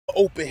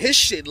open, his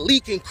shit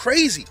leaking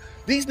crazy.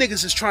 These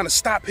niggas is trying to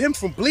stop him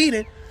from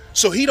bleeding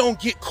so he don't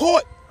get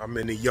caught. I'm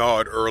in the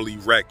yard early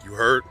wreck, you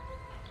heard?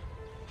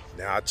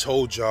 Now I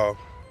told y'all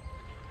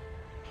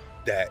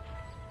that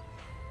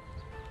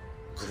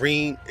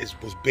Greene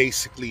was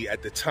basically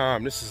at the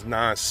time, this is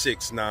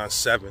 9/6,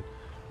 9/7,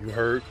 you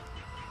heard?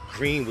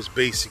 Greene was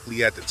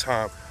basically at the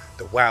time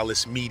the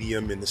wildest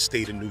medium in the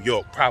state of New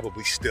York,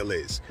 probably still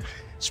is.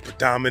 It's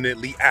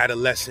predominantly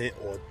adolescent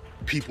or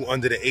people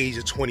under the age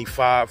of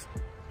 25.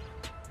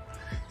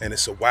 And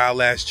it's a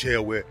wild ass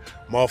jail where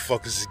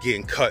motherfuckers is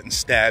getting cut and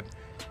stabbed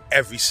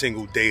every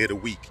single day of the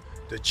week.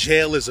 The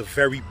jail is a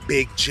very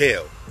big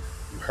jail.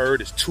 You heard,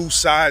 there's 2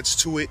 sides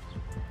to it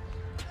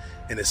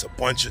and it's a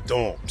bunch of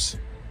dorms.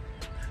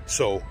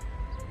 So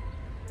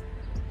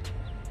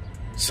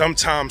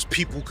sometimes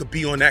people could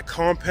be on that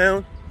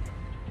compound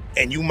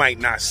and you might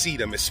not see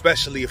them,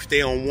 especially if they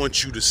don't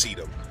want you to see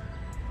them.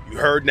 You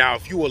heard? Now,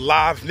 if you a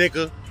live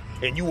nigga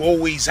and you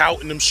always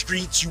out in them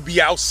streets, you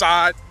be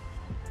outside,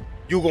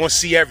 you're gonna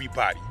see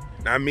everybody.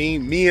 Now, I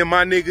mean, me and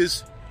my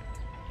niggas,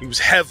 we was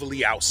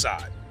heavily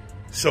outside.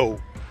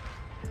 So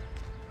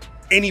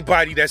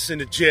anybody that's in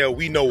the jail,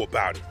 we know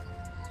about it.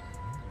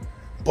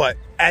 But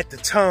at the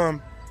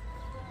time,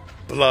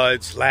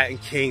 Bloods, Latin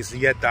Kings,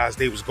 Rikers,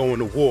 they was going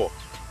to war.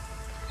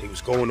 They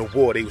was going to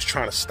war. They was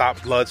trying to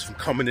stop Bloods from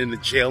coming into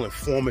jail and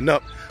forming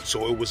up.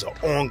 So it was an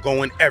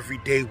ongoing,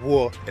 everyday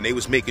war. And they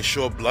was making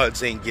sure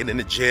Bloods ain't getting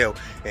into jail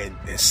and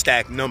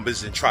stack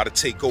numbers and try to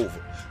take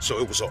over. So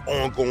it was an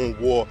ongoing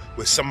war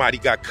where somebody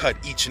got cut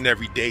each and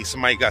every day.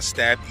 Somebody got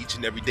stabbed each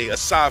and every day.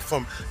 Aside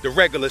from the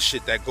regular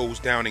shit that goes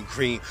down in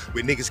Greene,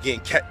 where niggas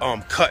getting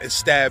cut and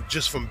stabbed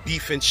just from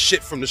beefing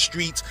shit from the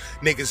streets.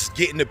 Niggas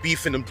getting the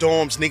beef in them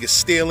dorms. Niggas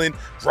stealing,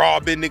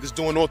 robbing. Niggas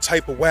doing all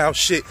type of wild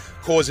shit,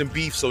 causing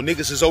beef. So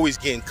niggas is always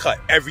getting cut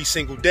every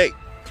single day.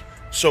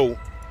 So,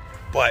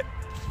 but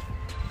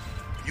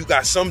you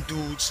got some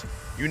dudes,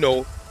 you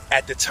know,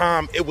 at the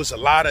time, it's a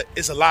lot of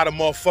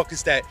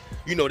motherfuckers that,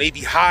 you know, they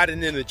be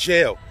hiding in the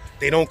jail.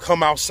 They don't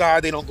come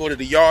outside. They don't go to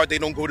the yard. They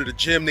don't go to the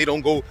gym. They don't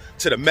go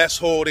to the mess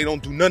hall. They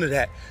don't do none of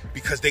that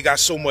because they got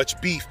so much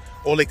beef.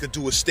 All they could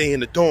do is stay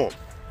in the dorm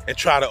and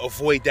try to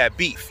avoid that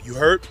beef. You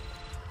heard?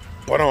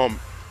 But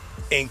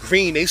in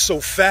Greene, they so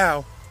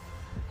foul.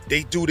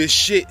 They do this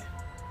shit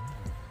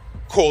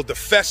called the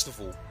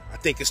festival. I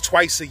think it's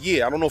twice a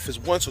year. I don't know if it's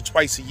once or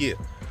twice a year.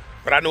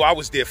 But I know I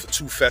was there for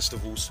 2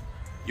 festivals.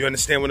 You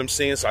understand what I'm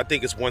saying? So I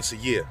think it's once a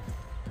year.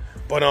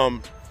 But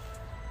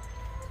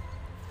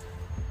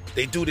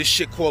they do this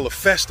shit called a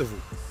festival.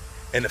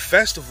 And the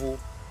festival,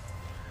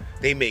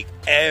 they make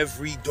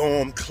every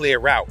dorm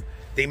clear out.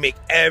 They make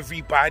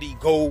everybody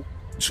go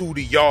to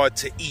the yard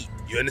to eat.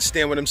 You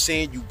understand what I'm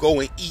saying? You go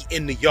and eat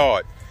in the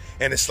yard.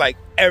 And it's like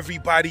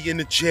everybody in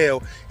the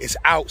jail is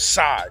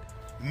outside.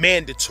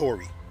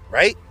 Mandatory,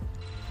 right?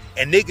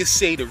 And niggas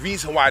say the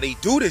reason why they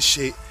do this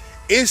shit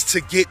is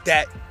to get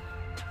that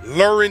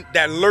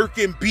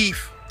lurking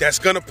beef that's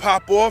gonna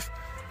pop off.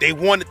 They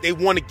want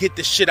to get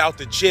the shit out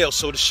the jail.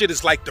 So the shit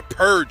is like the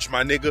purge,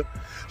 my nigga.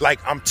 Like,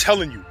 I'm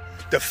telling you,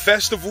 the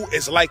festival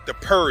is like the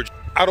purge.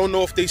 I don't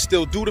know if they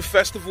still do the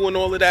festival and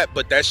all of that,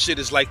 but that shit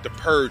is like the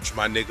purge,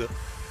 my nigga.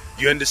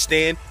 You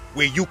understand?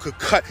 Where you could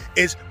cut,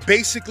 is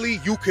basically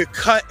you could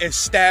cut and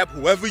stab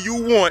whoever you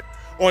want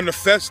on the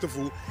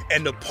festival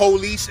and the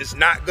police is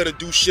not gonna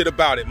do shit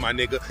about it, my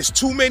nigga. There's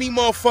too many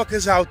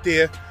motherfuckers out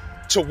there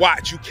to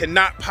watch. You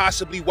cannot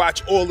possibly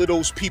watch all of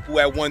those people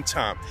at one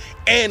time.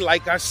 And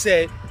like I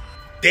said,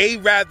 they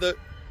rather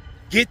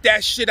get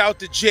that shit out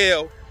the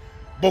jail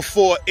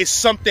before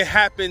something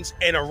happens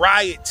and a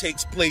riot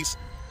takes place,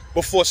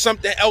 before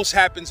something else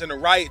happens and a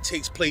riot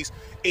takes place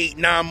 8,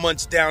 9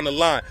 months down the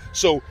line.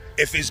 So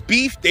if it's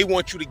beef, they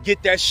want you to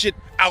get that shit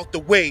out the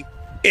way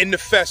in the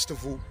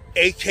festival,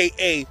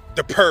 aka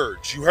the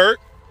purge. You heard?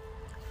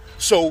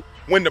 So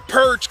when the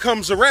purge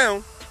comes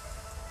around,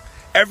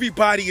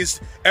 everybody is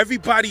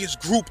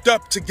grouped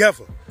up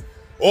together.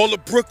 All the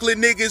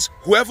Brooklyn niggas,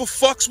 whoever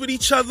fucks with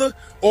each other,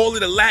 all of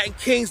the Latin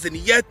Kings, the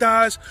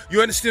Rikers,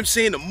 you understand what I'm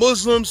saying? The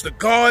Muslims, the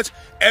guards,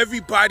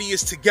 everybody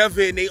is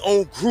together in their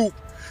own group.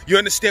 You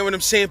understand what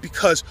I'm saying?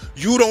 Because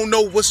you don't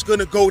know what's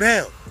gonna go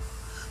down.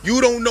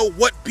 You don't know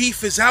what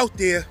beef is out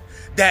there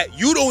that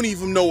you don't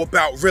even know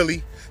about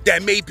really,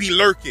 that may be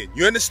lurking.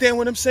 You understand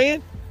what I'm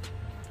saying?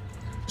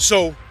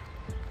 So,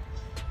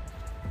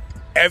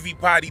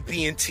 everybody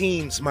being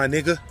teams, my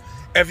nigga.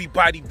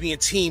 Everybody being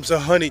teams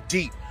 100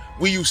 deep.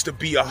 We used to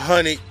be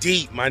 100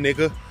 deep, my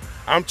nigga.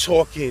 I'm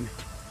talking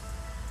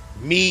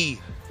me,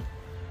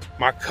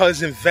 my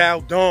cousin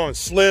Val Dawn,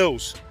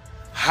 Slills,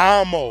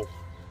 Hamo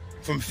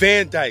from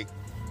Van Dyke,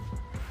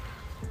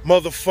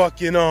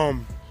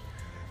 motherfucking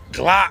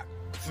Glock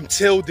from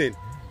Tilden,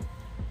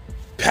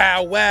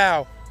 Pow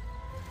Wow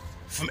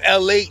from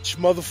LH,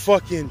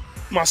 motherfucking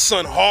my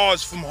son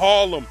Hars from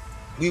Harlem.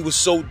 We was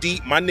so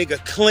deep. My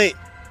nigga Clint,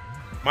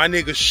 my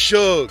nigga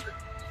Suge,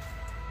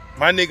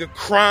 my nigga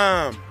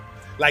Crime.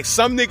 Like,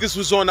 some niggas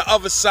was on the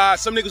other side,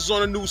 some niggas was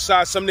on the new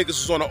side, some niggas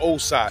was on the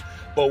old side.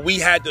 But we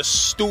had the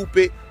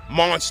stupid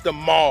Monster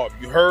Mob.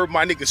 You heard?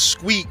 My nigga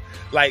Squeak,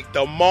 like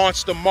the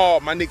Monster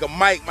Mob. My nigga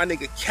Mike, my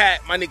nigga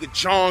Cat, my nigga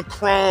John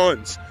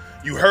Crons.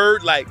 You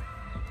heard? Like,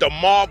 the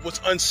mob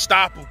was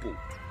unstoppable.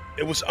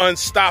 It was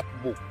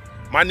unstoppable.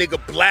 My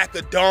nigga Black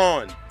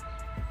Dawn.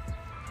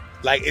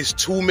 Like, it's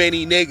too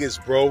many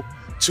niggas, bro.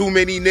 Too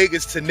many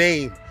niggas to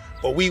name.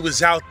 But we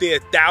was out there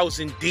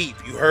 1,000 deep.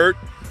 You heard?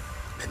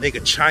 That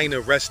nigga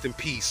China, rest in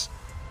peace.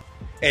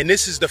 And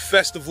this is the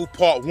festival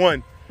part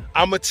 1.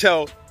 I'ma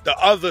tell the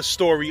other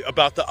story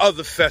about the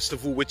other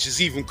festival, which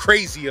is even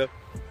crazier,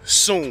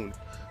 soon.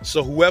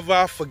 So whoever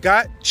I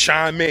forgot,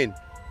 chime in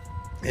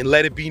and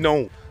let it be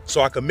known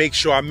so I can make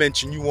sure I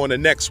mention you on the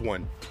next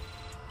one.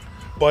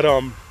 But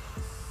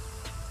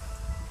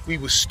we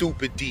was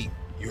stupid deep.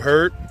 You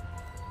heard?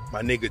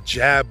 My nigga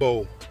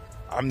Jabbo.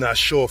 I'm not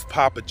sure if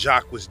Papa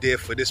Jock was there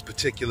for this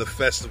particular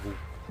festival.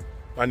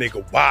 My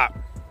nigga Wop,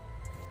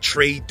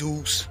 Trey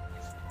Deuce,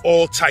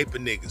 all type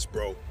of niggas,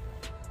 bro.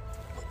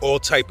 All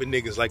type of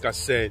niggas, like I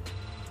said,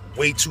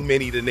 way too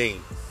many to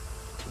name.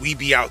 We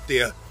be out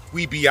there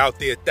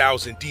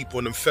 1,000 deep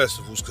on them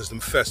festivals, cause them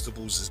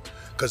festivals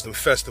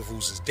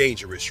is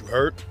dangerous, you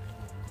heard?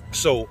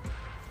 So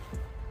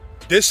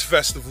this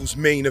festival's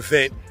main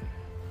event,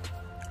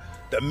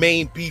 the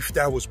main beef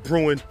that was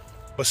brewing,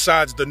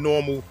 besides the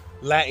normal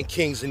Latin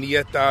Kings and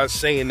Nietas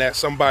saying that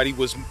somebody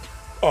was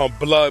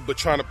blood but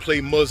trying to play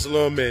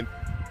Muslim and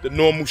the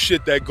normal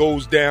shit that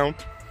goes down,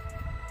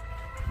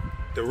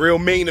 the real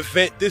main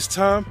event this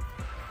time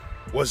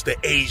was the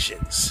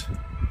Asians.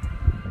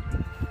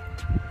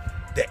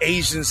 The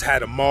Asians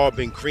had a mob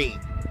in Greene.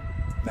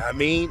 Now, I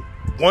mean,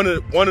 one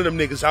of them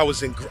niggas I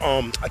was in,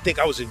 I think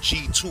I was in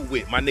G2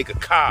 with, my nigga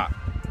Ka.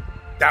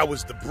 That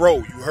was the bro.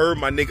 You heard?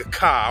 My nigga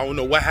Ka. I don't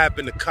know what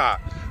happened to Ka,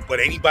 but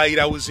anybody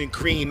that was in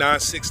Greene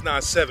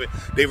 9697,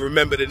 they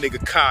remember the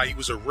nigga Ka. He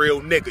was a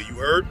real nigga. You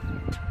heard?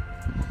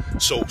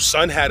 So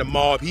son had a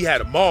mob. He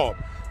had a mob.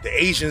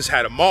 The Asians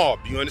had a mob.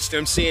 You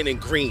understand what I'm saying? In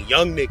Greene,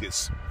 young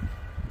niggas.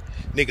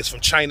 Niggas from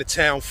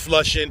Chinatown,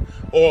 Flushing,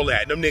 all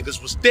that. Them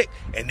niggas was thick,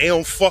 and they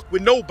don't fuck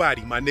with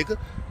nobody, my nigga.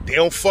 They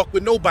don't fuck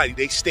with nobody.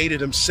 They stay to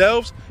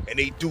themselves, and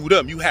they do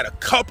them. You had a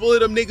couple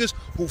of them niggas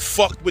who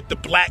fucked with the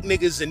black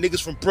niggas and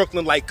niggas from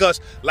Brooklyn like us,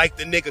 like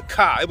the nigga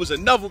Ka. It was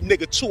another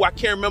nigga, too. I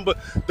can't remember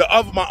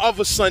my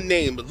other son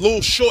name, the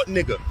little short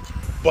nigga.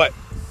 But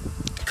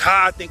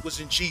Ka, I think, was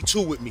in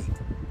G2 with me.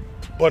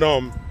 But,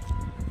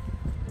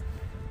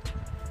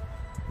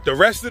 the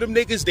rest of them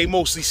niggas, they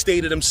mostly stay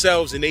to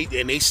themselves and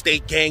they stay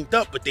ganged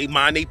up, but they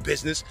mind their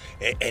business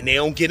and they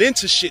don't get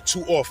into shit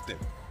too often.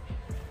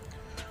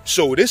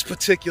 So this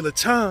particular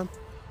time,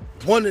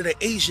 one of the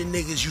Asian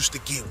niggas used to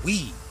get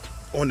weed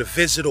on the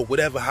visit or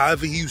whatever,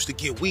 however he used to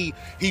get weed,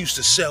 he used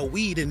to sell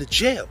weed in the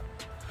jail.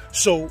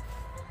 So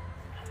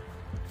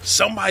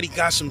somebody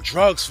got some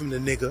drugs from the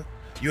nigga.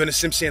 You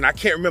understand what I'm saying? I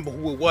can't remember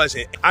who it was.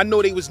 And I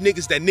know they was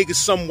niggas that niggas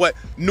somewhat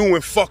knew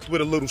and fucked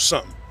with a little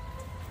something.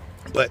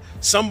 But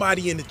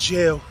somebody in the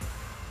jail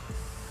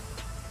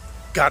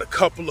got a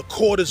couple of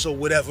quarters or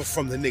whatever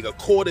from the nigga.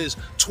 Quarter is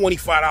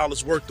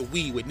 $25 worth of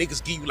weed. Where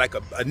niggas give you like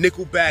a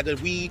nickel bag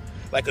of weed,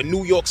 like a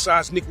New York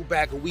sized nickel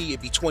bag of weed,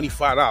 it'd be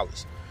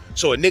 $25.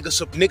 So a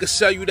nigga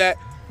sell you that,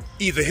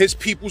 either his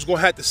people's gonna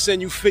have to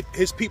send you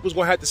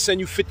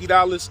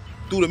 $50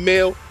 through the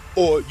mail,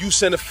 or you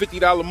send a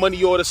 $50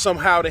 money order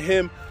somehow to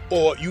him,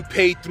 or you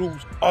pay through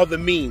other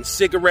means,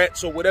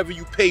 cigarettes or whatever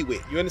you pay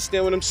with. You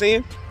understand what I'm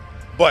saying?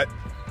 But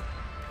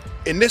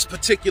in this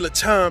particular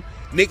time,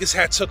 niggas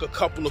had took a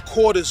couple of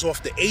quarters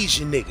off the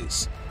Asian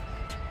niggas,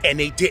 and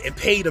they didn't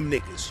pay them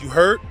niggas. You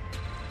heard?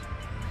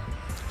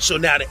 So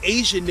now the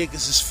Asian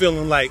niggas is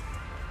feeling like,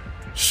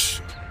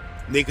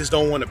 niggas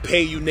don't want to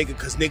pay you, nigga,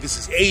 because niggas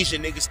is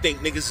Asian. Niggas think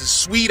niggas is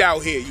sweet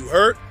out here. You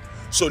heard?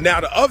 So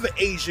now the other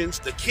Asians,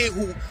 the kid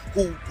who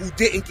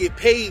didn't get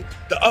paid,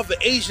 the other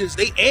Asians,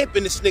 they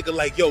amping this nigga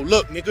like, yo,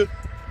 look, nigga,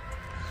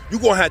 you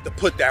gonna have to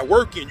put that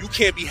work in. You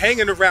can't be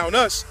hanging around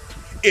us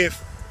if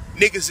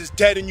niggas is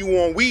dead and you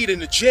on weed in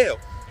the jail.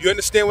 You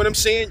understand what I'm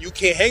saying? You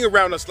can't hang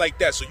around us like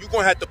that. So you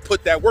gonna have to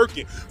put that work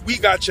in. We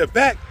got your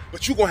back,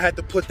 but you gonna have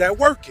to put that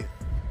work in.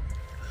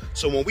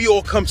 So when we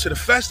all come to the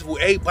festival,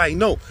 everybody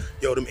know,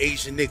 yo, them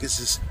Asian niggas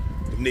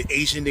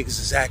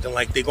is acting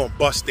like they gonna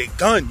bust their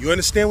gun. You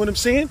understand what I'm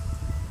saying?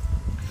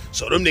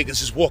 So them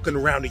niggas is walking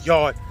around the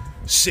yard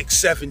 6,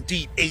 7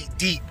 deep, 8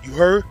 deep, you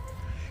heard?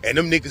 And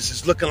them niggas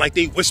is looking like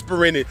they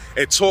whispering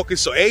and talking,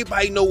 so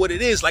everybody know what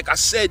it is. Like I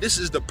said, this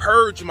is the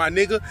purge, my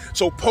nigga.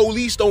 So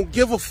police don't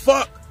give a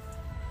fuck.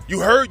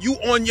 You heard? You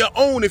on your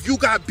own. If you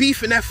got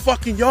beef in that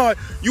fucking yard,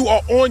 you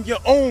are on your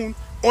own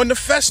on the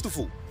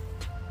festival.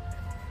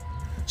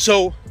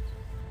 So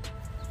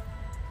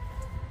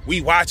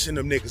we watching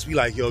them niggas. We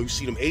like, yo, you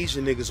see them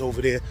Asian niggas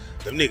over there?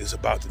 Them niggas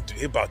about to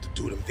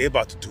do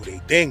their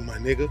thing, my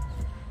nigga.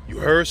 You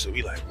heard? So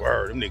we like,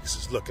 word, them niggas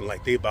is looking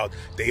like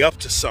they up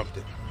to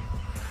something.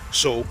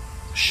 So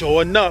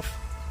sure enough,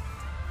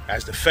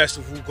 as the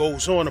festival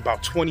goes on,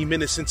 about 20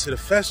 minutes into the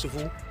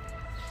festival,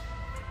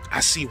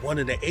 I see one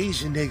of the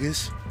Asian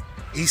niggas,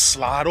 he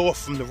slide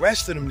off from the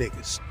rest of them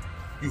niggas.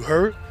 You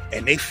heard?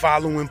 and they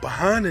following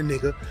behind the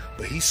nigga,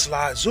 but he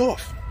slides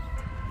off.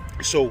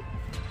 So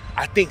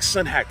I think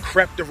son had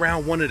crept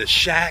around one of the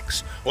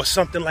shacks or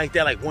something like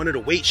that, like one of the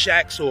weight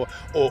shacks or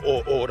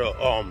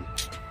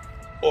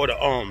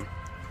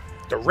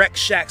the rec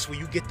shacks where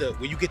you get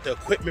the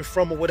equipment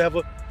from or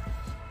whatever.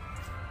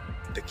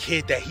 The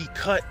kid that he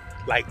cut,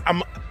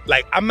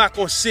 I'm not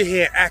gonna sit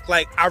here and act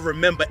like I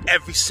remember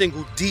every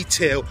single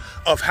detail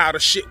of how the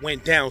shit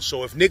went down.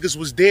 So if niggas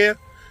was there,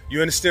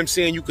 you understand what I'm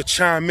saying, you could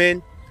chime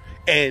in.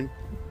 And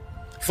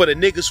for the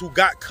niggas who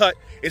got cut,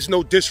 it's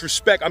no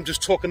disrespect. I'm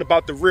just talking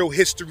about the real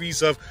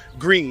histories of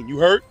Greene, you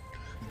heard?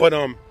 But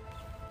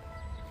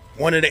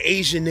one of the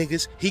Asian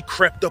niggas, he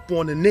crept up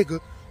on the nigga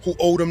who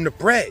owed him the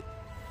bread.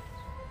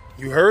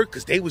 You heard?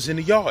 Because they was in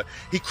the yard.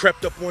 He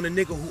crept up on a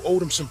nigga who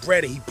owed him some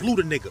bread and he blew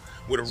the nigga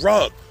with a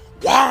rug.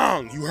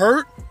 Wang! You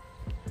heard?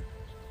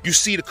 You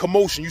see the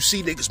commotion. You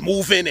see niggas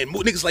moving and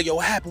niggas like, yo,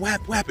 what happened? What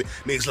happened? What happened?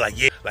 Niggas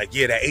like,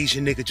 yeah, that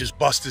Asian nigga just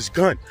bust his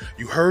gun.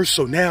 You heard?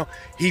 So now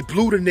he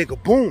blew the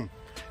nigga. Boom.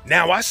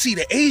 Now I see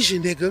the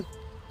Asian nigga.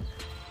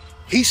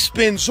 He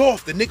spins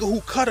off. The nigga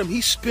who cut him,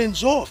 he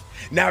spins off.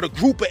 Now the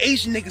group of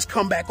Asian niggas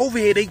come back over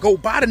here. They go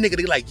by the nigga.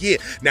 They like, yeah,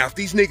 now if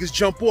these niggas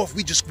jump off,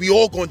 we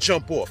all gonna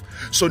jump off.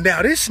 So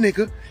now this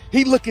nigga,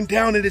 he looking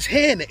down at his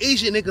hand. The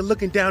Asian nigga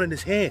looking down at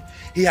his hand.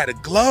 He had a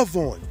glove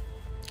on.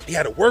 He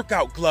had a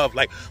workout glove,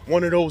 like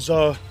one of those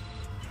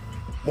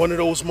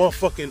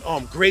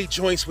motherfucking gray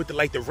joints with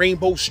the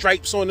rainbow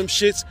stripes on them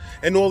shits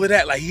and all of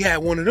that. Like he had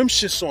one of them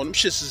shits on. Them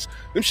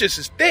shits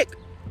is thick.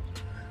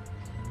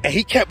 And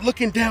he kept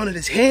looking down at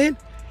his hand,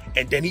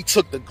 and then he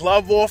took the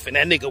glove off, and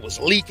that nigga was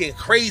leaking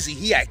crazy.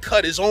 He had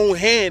cut his own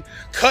hand,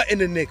 cutting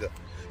the nigga.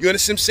 You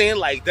understand what I'm saying?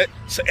 Like that.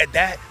 So at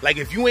that, like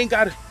if you ain't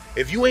got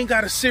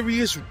a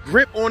serious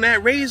grip on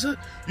that razor,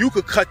 you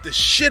could cut the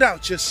shit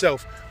out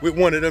yourself with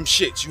one of them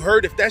shits. You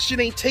heard? If that shit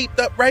ain't taped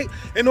up right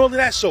and all of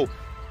that. So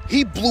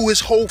he blew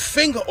his whole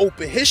finger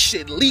open. His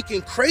shit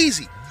leaking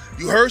crazy.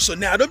 You heard? So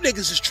now them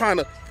niggas is trying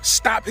to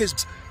stop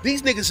these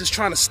niggas is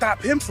trying to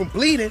stop him from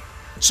bleeding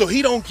so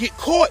he don't get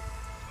caught.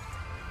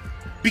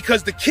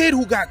 Because the kid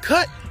who got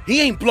cut,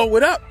 he ain't blow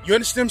it up. You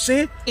understand what I'm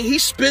saying? And he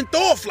spent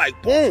off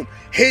like boom,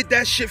 hid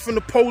that shit from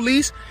the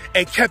police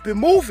and kept it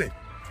moving.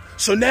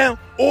 So now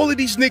all of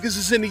these niggas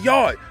is in the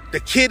yard. The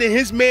kid and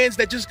his mans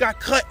that just got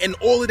cut and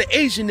all of the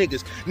Asian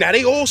niggas. Now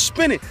they all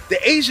spinning. The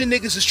Asian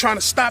niggas is trying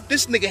to stop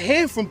this nigga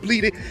hand from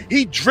bleeding.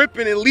 He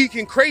dripping and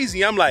leaking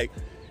crazy. I'm like,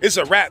 it's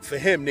a wrap for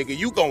him, nigga.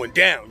 You going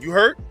down. You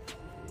heard?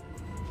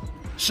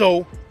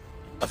 So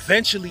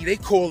eventually they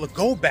call a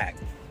go back.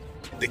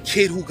 The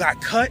kid who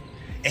got cut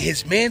and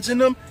his mans in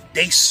them,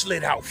 they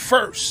slid out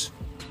first.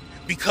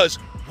 Because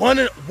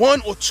one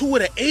or two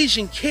of the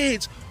Asian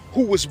kids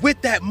who was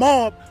with that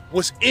mob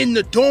was in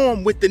the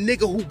dorm with the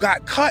nigga who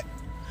got cut.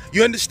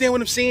 You understand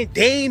what I'm saying?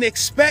 They ain't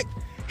expect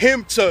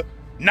him to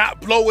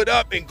not blow it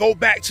up and go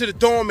back to the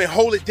dorm and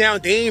hold it down.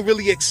 They ain't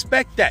really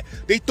expect that.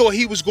 They thought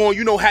he was going,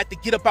 had to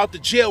get up out the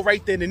jail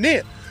right then and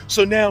there.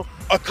 So now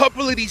a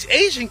couple of these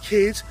Asian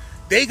kids,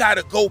 they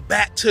gotta go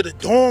back to the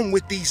dorm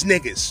with these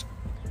niggas.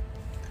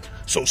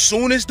 So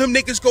soon as them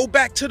niggas go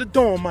back to the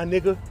dorm, my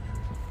nigga,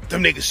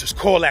 them niggas just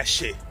call that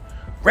shit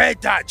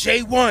Red Dot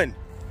J1.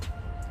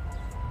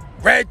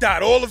 Red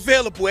Dot, all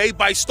available.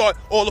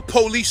 All the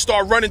police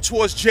start running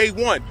towards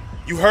J1.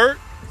 You heard?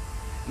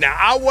 Now,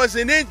 I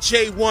wasn't in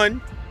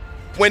J1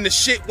 when the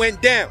shit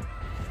went down.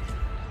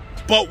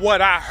 But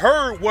what I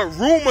heard, what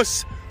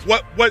rumors,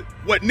 what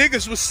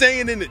niggas was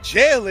saying in the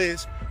jail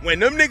is, when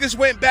them niggas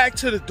went back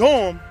to the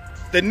dorm,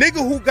 the nigga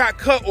who got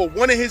cut, or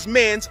one of his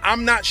mans,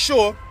 I'm not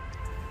sure,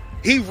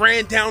 he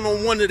ran down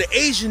on one of the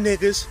Asian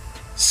niggas,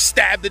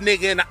 stabbed the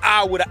nigga in the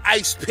eye with an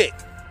ice pick.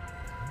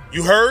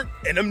 You heard?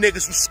 And them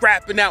niggas was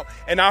scrapping out.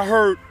 And I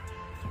heard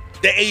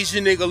the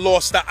Asian nigga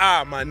lost the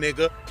eye, my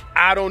nigga.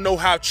 I don't know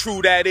how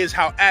true that is,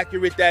 how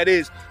accurate that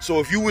is.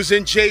 So if you was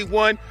in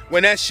J1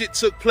 when that shit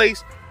took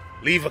place,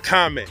 leave a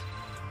comment.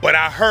 But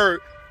I heard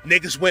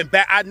niggas went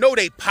back. I know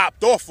they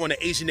popped off on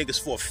the Asian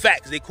niggas for a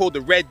fact. They called the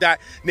Red Dot.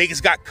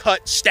 Niggas got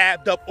cut,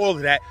 stabbed up, all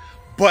of that.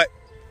 But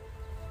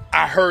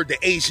I heard the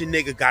Asian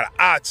nigga got an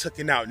eye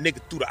taken out.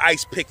 Nigga threw the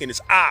ice pick in his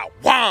eye.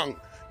 Wang!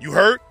 You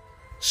heard?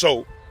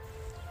 So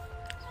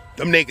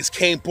them niggas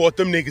came, brought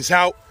them niggas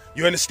out.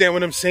 You understand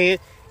what I'm saying?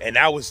 And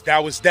that was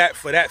that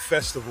for that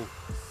festival.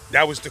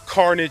 That was the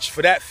carnage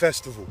for that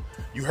festival.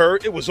 You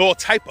heard? It was all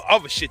type of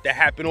other shit that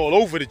happened all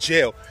over the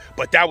jail.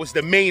 But that was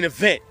the main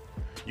event.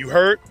 You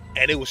heard?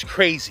 And it was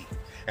crazy.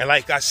 And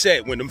like I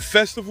said, when them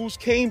festivals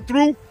came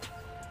through,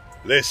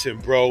 listen,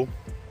 bro,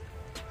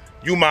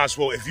 you might as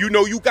well, if you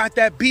know you got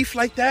that beef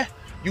like that,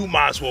 you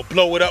might as well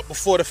blow it up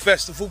before the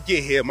festival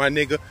get here, my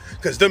nigga.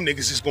 Because them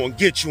niggas is going to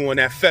get you on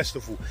that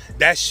festival.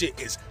 That shit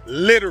is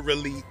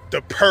literally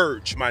the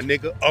purge, my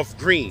nigga, of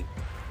Greene.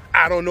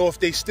 I don't know if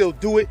they still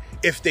do it.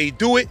 If they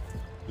do it,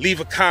 leave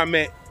a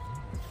comment.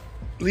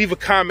 Leave a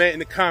comment in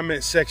the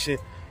comment section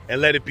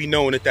and let it be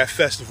known that that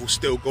festival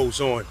still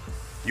goes on.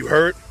 You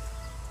heard?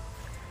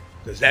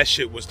 Because that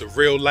shit was the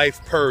real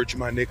life purge,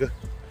 my nigga.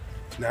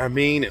 Know what I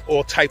mean? And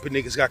all type of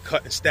niggas got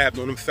cut and stabbed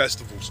on them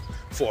festivals.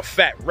 For a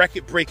fact.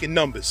 Record-breaking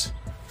numbers.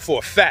 For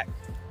a fact.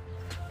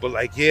 But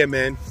like, yeah,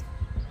 man.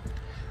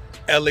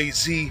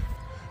 LAZ.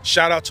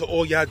 Shout out to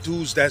all y'all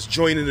dudes that's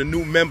joining the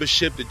new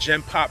membership, the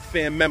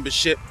genpopfam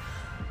membership.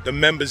 The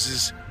members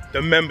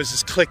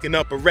is clicking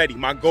up already.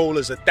 My goal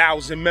is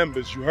 1,000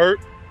 members, you heard?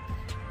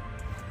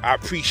 I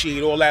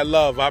appreciate all that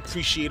love. I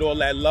appreciate all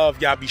that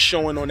love y'all be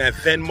showing on that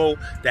Venmo,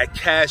 that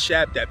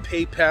Cashapp, that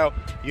PayPal.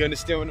 You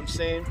understand what I'm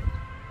saying?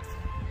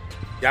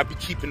 Y'all be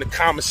keeping the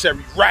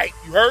commissary right,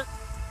 you heard?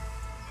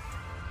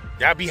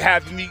 Y'all be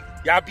having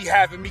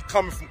me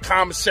coming from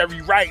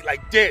commissary right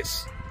like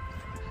this.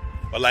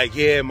 But like,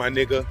 yeah, my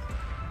nigga,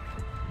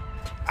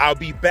 I'll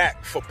be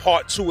back for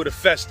part 2 of the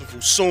festival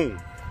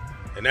soon.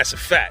 And that's a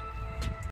fact.